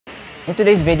In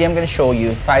today's video, I'm going to show you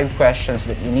 5 questions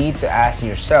that you need to ask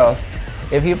yourself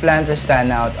if you plan to stand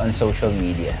out on social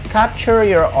media. Capture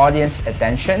your audience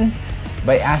attention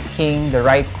by asking the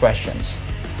right questions.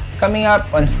 Coming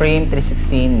up on Frame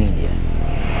 316 Media.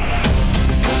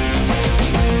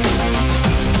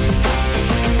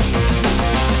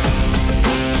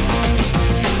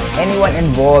 Anyone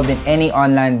involved in any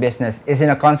online business is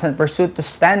in a constant pursuit to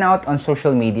stand out on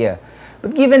social media.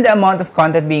 But given the amount of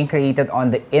content being created on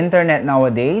the internet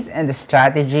nowadays and the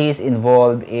strategies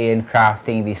involved in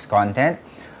crafting this content,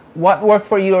 what worked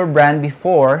for your brand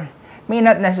before may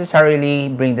not necessarily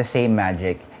bring the same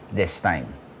magic this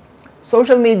time.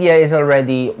 Social media is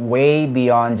already way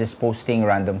beyond just posting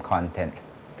random content.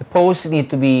 The posts need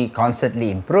to be constantly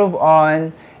improved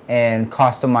on and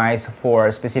customized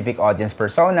for specific audience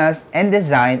personas and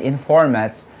designed in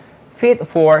formats fit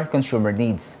for consumer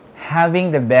needs. Having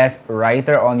the best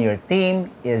writer on your team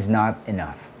is not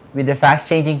enough. With the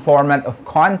fast-changing format of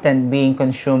content being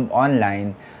consumed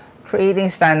online, creating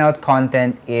standout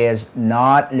content is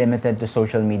not limited to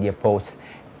social media posts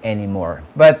anymore.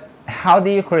 But how do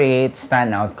you create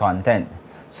standout content?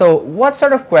 So, what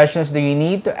sort of questions do you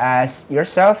need to ask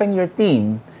yourself and your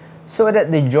team so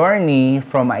that the journey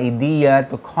from idea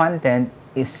to content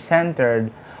is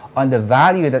centered on the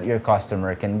value that your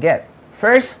customer can get?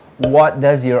 First, what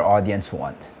does your audience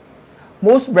want?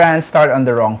 Most brands start on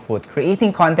the wrong foot,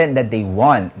 creating content that they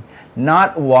want,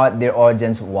 not what their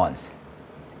audience wants.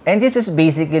 And this is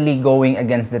basically going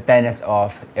against the tenets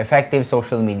of effective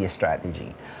social media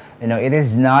strategy. It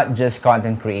is not just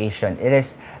content creation, it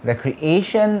is the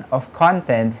creation of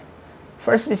content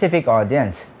for a specific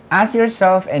audience. Ask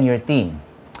yourself and your team,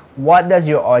 what does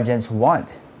your audience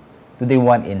want? Do they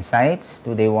want insights?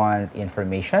 Do they want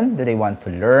information? Do they want to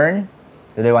learn?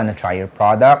 Do they want to try your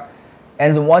product?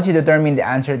 And once you determine the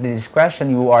answer to this question,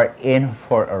 you are in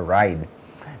for a ride.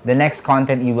 The next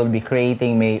content you will be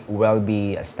creating may well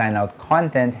be standout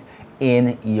content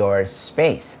in your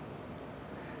space.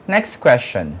 Next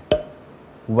question,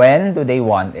 when do they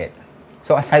want it?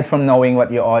 So aside from knowing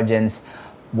what your audience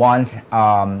wants,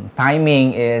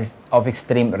 timing is of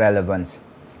extreme relevance.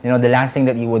 The last thing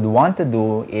that you would want to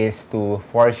do is to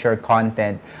force your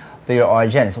content to your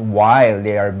audience while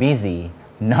they are busy,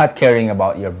 not caring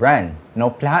about your brand.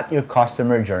 Plot your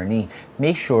customer journey.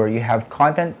 Make sure you have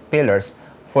content pillars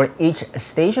for each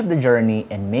stage of the journey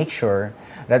and make sure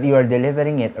that you are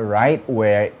delivering it right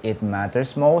where it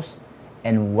matters most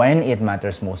and when it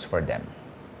matters most for them.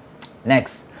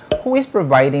 Next, who is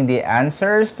providing the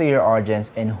answers to your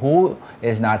audience and who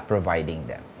is not providing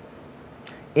them?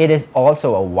 It is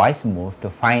also a wise move to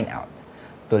find out,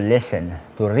 to listen,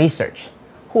 to research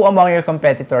who among your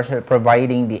competitors are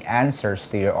providing the answers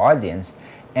to your audience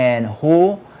and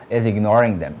who is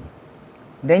ignoring them.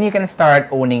 Then you can start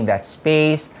owning that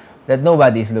space that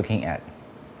nobody is looking at.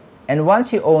 And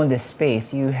once you own this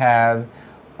space, you have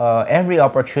every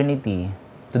opportunity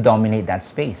to dominate that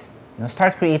space.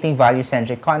 Start creating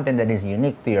value-centric content that is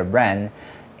unique to your brand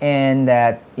and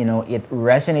that it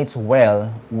resonates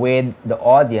well with the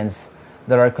audience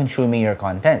that are consuming your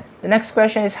content. The next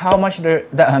question is how much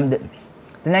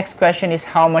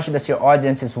does your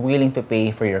audience is willing to pay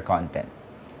for your content?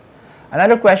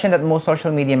 Another question that most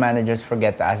social media managers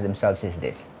forget to ask themselves is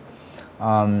this: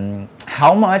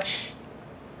 how much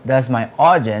does my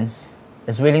audience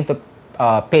is willing to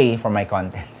pay for my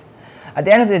content? At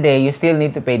the end of the day, you still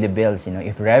need to pay the bills.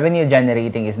 If revenue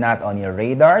generating is not on your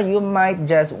radar, you might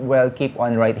just well keep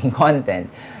on writing content.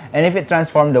 And if it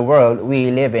transforms the world we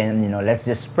live in, let's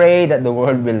just pray that the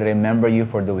world will remember you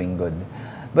for doing good.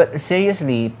 But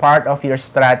seriously, part of your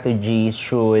strategy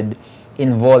should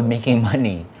involve making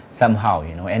money somehow,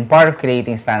 and part of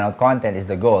creating standout content is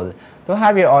the goal to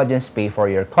have your audience pay for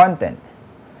your content.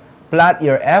 Plot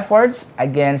your efforts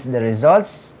against the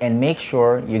results and make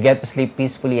sure you get to sleep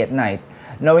peacefully at night,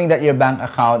 knowing that your bank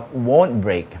account won't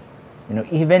break,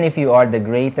 even if you are the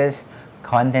greatest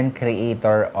content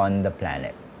creator on the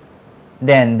planet.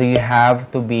 Then, do you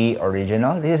have to be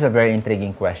original? This is a very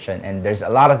intriguing question, and there's a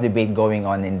lot of debate going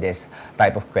on in this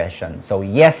type of question. So,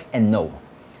 yes and no.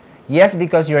 Yes,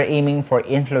 because you're aiming for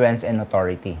influence and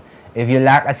authority. If you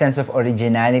lack a sense of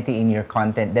originality in your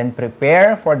content, then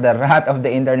prepare for the wrath of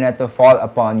the internet to fall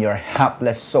upon your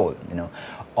hapless soul.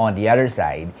 On the other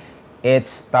side,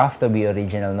 it's tough to be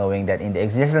original knowing that in the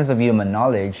existence of human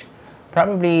knowledge,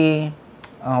 probably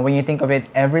when you think of it,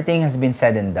 everything has been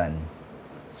said and done.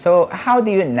 So how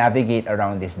do you navigate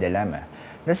around this dilemma?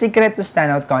 The secret to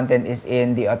standout content is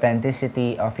in the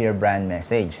authenticity of your brand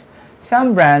message.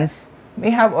 Some brands may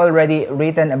have already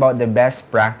written about the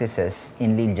best practices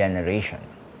in lead generation.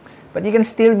 But you can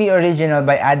still be original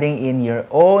by adding in your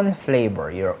own flavor,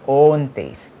 your own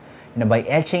taste, by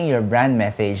etching your brand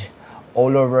message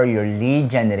all over your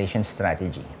lead generation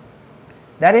strategy.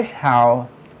 That is how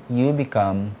you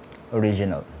become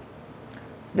original.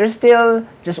 There's still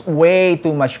just way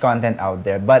too much content out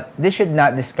there, but this should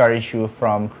not discourage you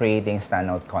from creating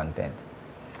standout content.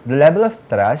 The level of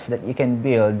trust that you can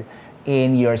build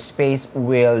in your space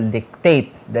will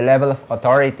dictate the level of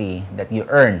authority that you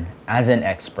earn as an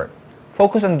expert.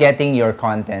 Focus on getting your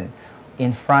content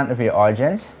in front of your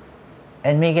audience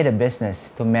and make it a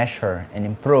business to measure and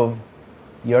improve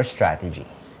your strategy.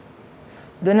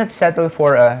 Do not settle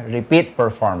for a repeat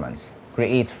performance.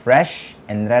 Create fresh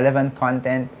and relevant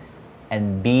content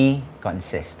and be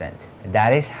consistent.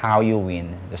 That is how you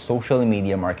win the social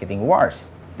media marketing wars.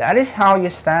 That is how you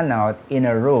stand out in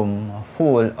a room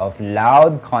full of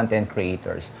loud content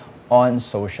creators on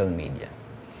social media.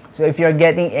 So if you're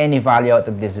getting any value out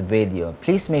of this video,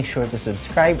 please make sure to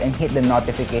subscribe and hit the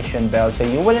notification bell so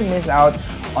you wouldn't miss out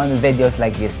on videos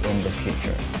like this in the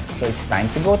future. So it's time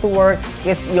to go to work.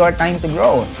 It's your time to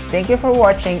grow. Thank you for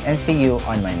watching and see you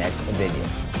on my next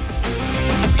video.